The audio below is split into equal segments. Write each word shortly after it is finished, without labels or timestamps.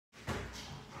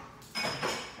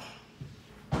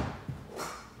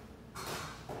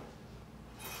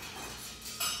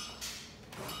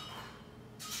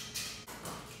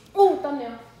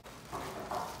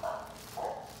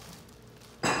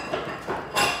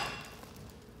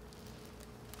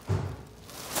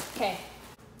Okay.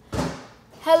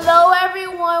 Hello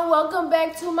everyone, welcome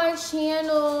back to my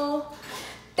channel.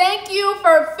 Thank you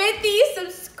for 50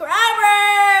 subscribers.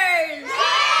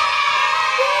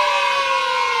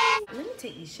 Let me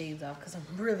take these shades off because I'm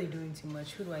really doing too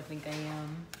much. Who do I think I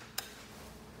am?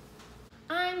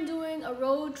 I'm doing a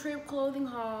road trip clothing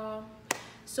haul.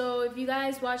 So if you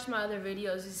guys watched my other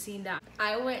videos, you've seen that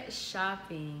I went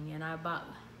shopping and I bought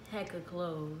heck of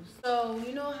clothes. So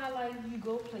you know how like you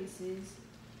go places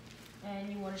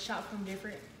and you want to shop from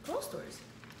different clothes stores.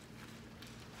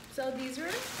 So these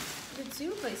are the two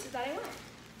places that I went.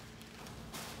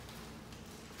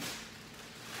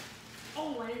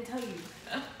 Oh, I didn't tell you.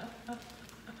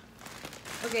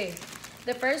 Okay,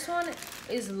 the first one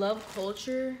is Love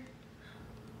Culture.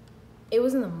 It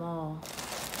was in the mall.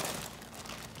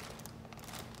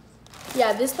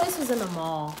 Yeah, this place was in the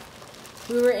mall.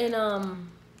 We were in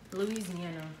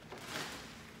Louisiana.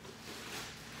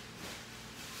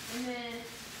 And then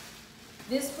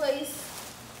this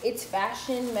place, it's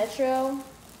Fashion Metro.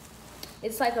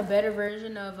 It's like a better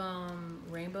version of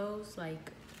Rainbows.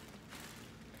 Like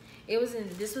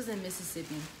this was in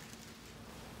Mississippi.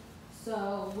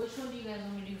 So which one do you guys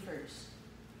want me to do first?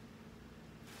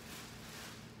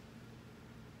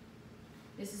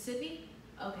 Mississippi?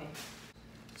 Okay.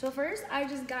 So first I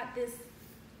just got this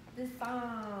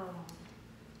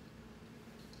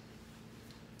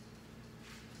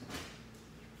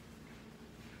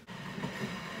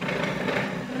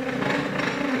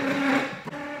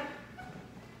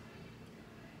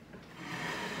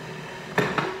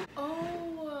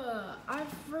I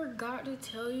forgot to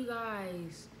tell you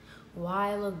guys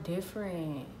why I look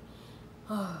different.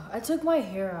 I took my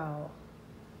hair out.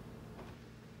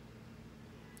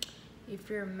 If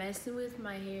you're messing with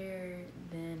my hair,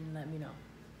 then let me know.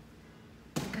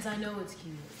 Because I know it's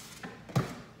cute.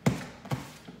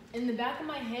 And the back of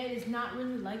my head is not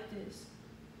really like this.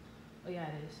 Oh yeah,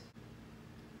 it is.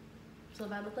 So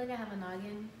if I look like I have a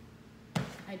noggin,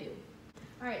 I do.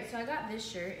 Alright, so I got this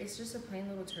shirt. It's just a plain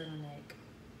little turtleneck.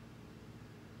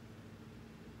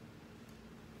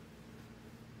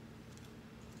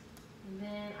 And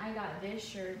then I got this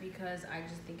shirt because I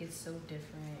just think it's so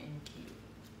different and cute.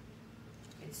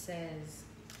 It says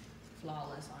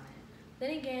flawless on it.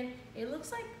 Then again, it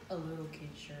looks like a little kid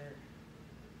shirt.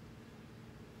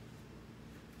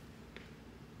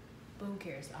 But who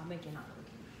cares? I'll make it not look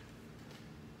cute.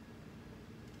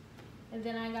 And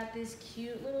then I got this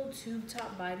cute little tube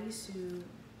top bodysuit.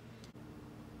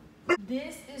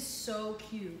 This is so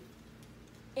cute.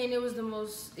 And it was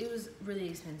really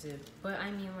expensive. But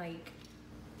I mean, like,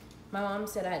 my mom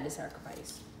said I had to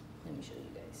sacrifice. Let me show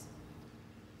you guys.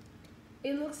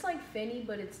 It looks like Fendi,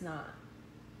 but it's not.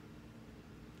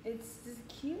 It's this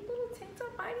cute little tank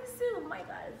top bodysuit. Oh my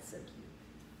god, it's so cute.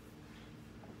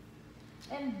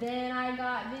 And then I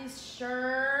got this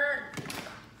shirt.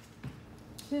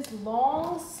 This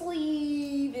long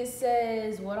sleeve. It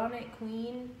says, what on it,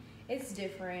 Queen? It's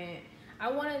different. I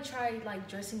want to try like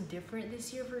dressing different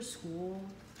this year for school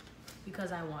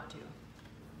because I want to.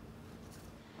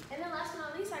 And then last but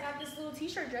not least, I got this little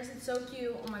t-shirt dress. It's so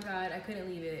cute. Oh my god, I couldn't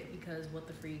leave it because what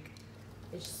the freak.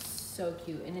 It's so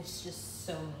cute and it's just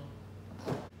so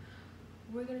me.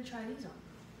 We're gonna try these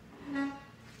on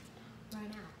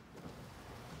right now.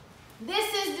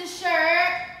 This is the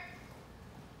shirt.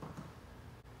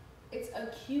 It's a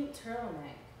cute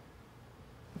turtleneck.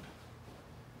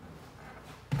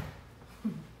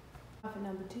 Outfit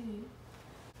number 2.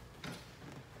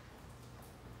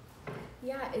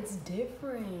 Yeah, it's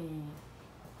different.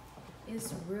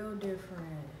 It's real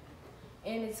different.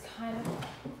 And it's kind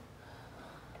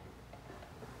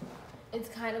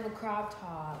of a crop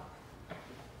top.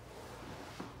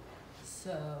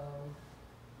 So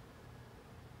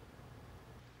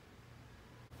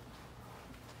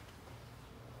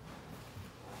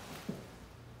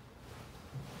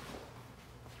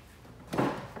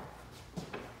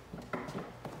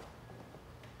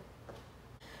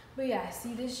but yeah,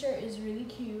 see, this shirt is really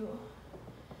cute.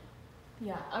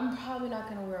 Yeah, I'm probably not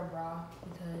gonna wear a bra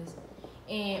because,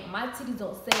 and my titties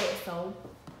don't say it, so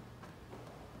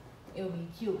it'll be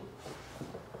cute.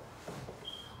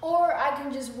 Or I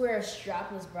can just wear a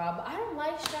strapless bra, but I don't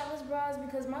like strapless bras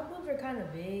because my boobs are kind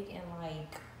of big and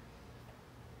like,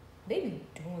 they be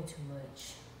doing too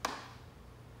much.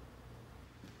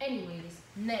 Anyways,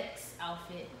 next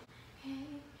outfit.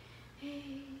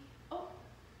 Hey. Oh.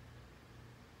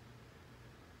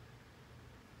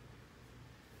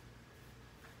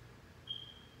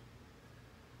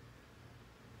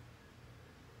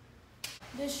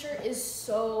 This shirt is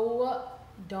so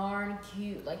darn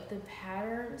cute. Like the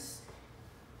patterns.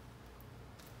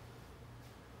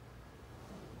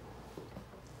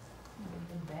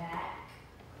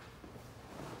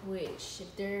 which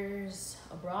if there's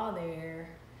a bra there,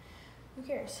 who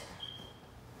cares?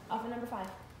 Outfit number 5.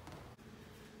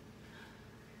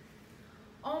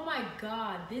 Oh my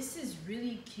God, this is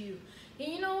really cute.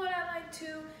 And you know what I like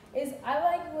too? Is I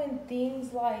like when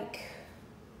things like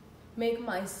make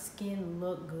my skin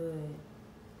look good.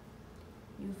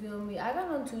 You feel me? I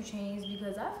got on 2 Chainz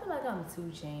because I feel like I'm 2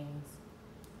 Chainz.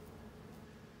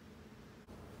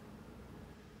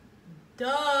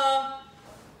 Duh.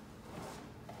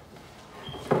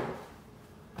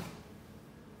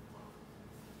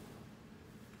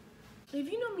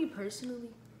 If you know me personally,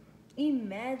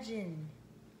 imagine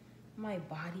my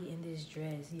body in this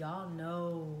dress. Y'all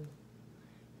know.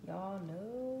 Y'all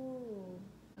know.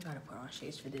 I gotta put on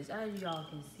shades for this. As y'all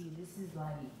can see, this is like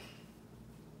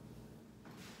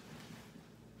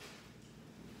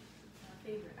my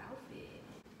favorite outfit.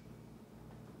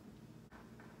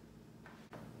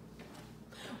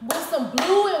 With some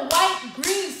blue and white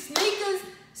green sneakers.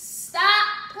 Stop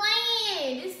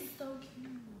playing. This is so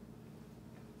cute.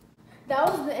 That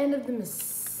was the end of the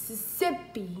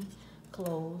Mississippi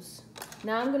clothes.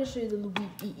 Now I'm gonna show you the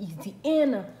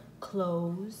Louisiana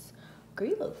clothes. Girl,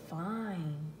 you look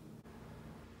fine.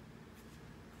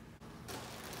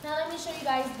 Now let me show you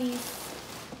guys these.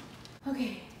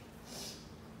 Okay.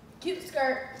 Cute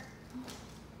skirt.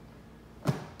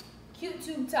 Cute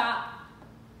tube top.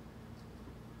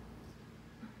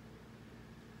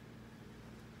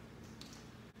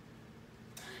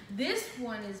 This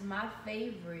one is my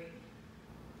favorite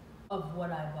of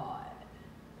what I bought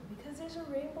because there's a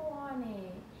rainbow on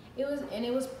it.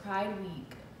 It was Pride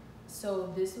Week,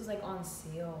 so this was like on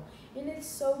sale, and it's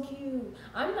so cute.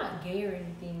 I'm not gay or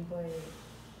anything, but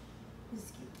this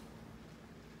is cute.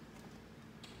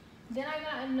 Then I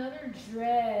got another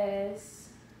dress,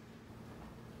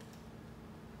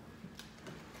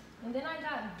 and then I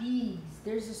got these.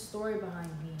 There's a story behind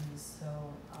these,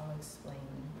 so I'll explain.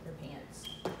 They're pants.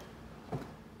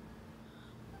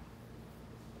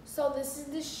 So this is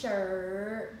the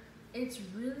shirt. It's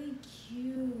really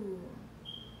cute.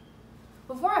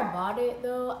 Before I bought it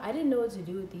though, I didn't know what to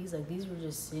do with these. Like these were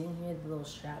just sitting here, the little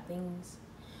strap things.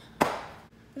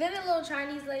 Then the little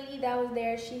Chinese lady that was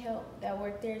there, that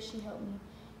worked there, she helped me.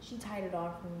 She tied it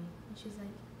on for me. And she was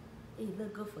like, "Hey, it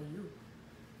look good for you."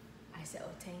 I said,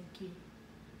 "Oh, thank you.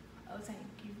 Oh,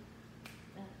 thank you."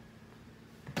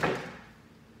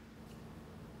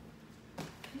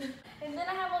 And then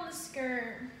I have on the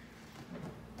skirt.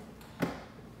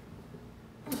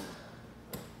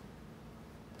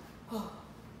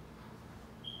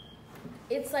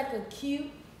 It's like a cute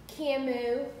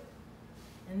camo,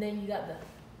 and then you got the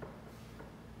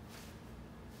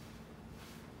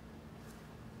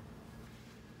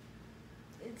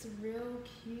it's real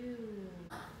cute.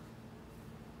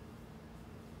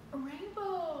 A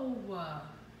rainbow.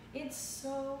 It's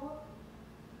so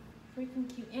freaking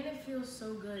cute, and it feels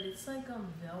so good. It's like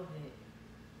velvet.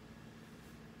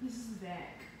 This is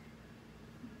back.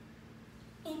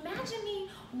 Imagine me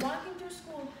walking through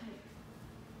school.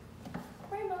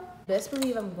 Rainbow. Best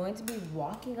believe I'm going to be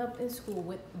walking up in school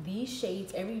with these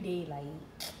shades every day. Like,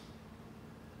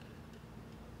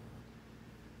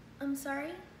 I'm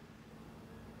sorry.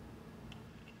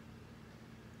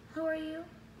 Who are you?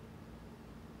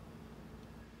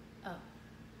 Oh.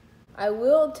 I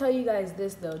will tell you guys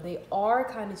this though. They are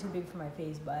kind of too big for my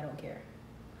face, but I don't care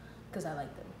because I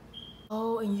like them.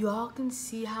 Oh, and y'all can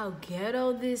see how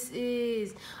ghetto this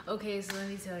is. Okay, so let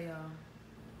me tell y'all.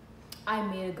 I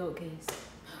made a goat case.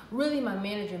 Really, my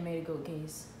manager made a goat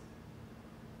case.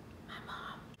 My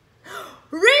mom.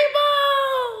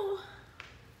 Rainbow!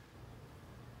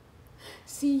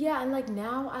 See, yeah, and like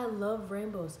now I love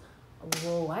rainbows.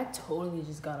 Whoa, I totally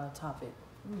just got on topic.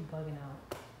 I'm bugging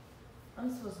out.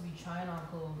 I'm supposed to be trying on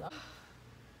clothes.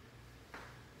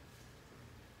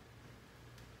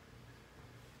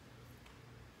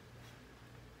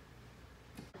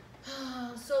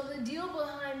 So the deal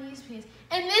behind these pants,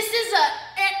 and this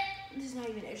is not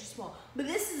even extra small, but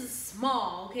this is a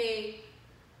small, okay?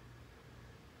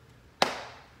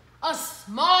 A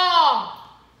small!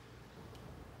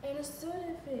 And it still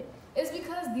didn't fit. It's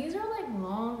because these are like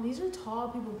long, these are tall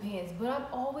people pants, but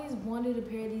I've always wanted a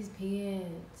pair of these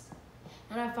pants.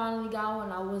 And I finally got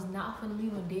one. I was not gonna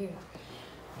leave one there.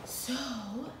 So,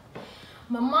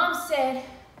 my mom said,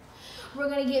 we're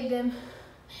gonna get them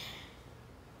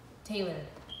tailored.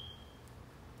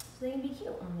 So they can be cute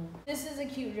on me. This is a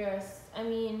cute dress. I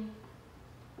mean,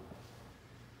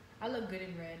 I look good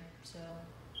in red, so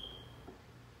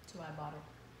that's why I bought it.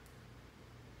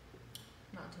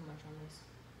 Not too much on this.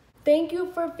 Thank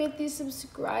you for 50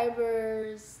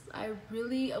 subscribers. I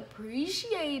really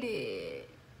appreciate it.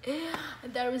 I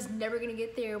thought I was never gonna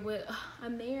get there, but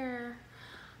I'm there.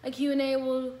 A Q&A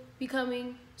will be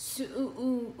coming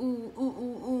soon.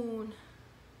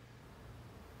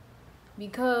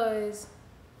 Because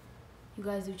you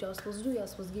guys do what y'all supposed to do. Y'all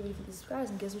supposed to give me 50 subscribers,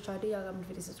 and guess what y'all did? Y'all got me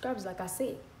 50 subscribers, like I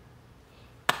said.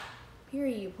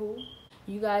 Period, Pooh.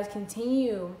 You guys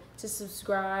continue to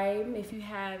subscribe if you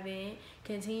haven't.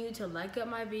 Continue to like up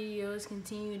my videos.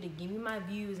 Continue to give me my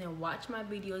views and watch my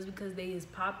videos because they is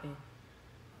popping.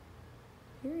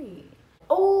 Period.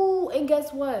 Oh, and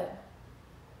guess what?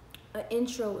 An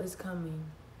intro is coming.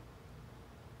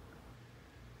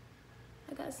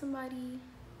 I got somebody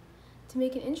to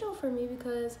make an intro for me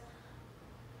because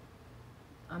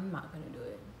I'm not gonna do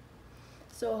it.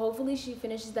 So hopefully she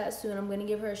finishes that soon. I'm gonna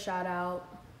give her a shout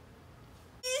out.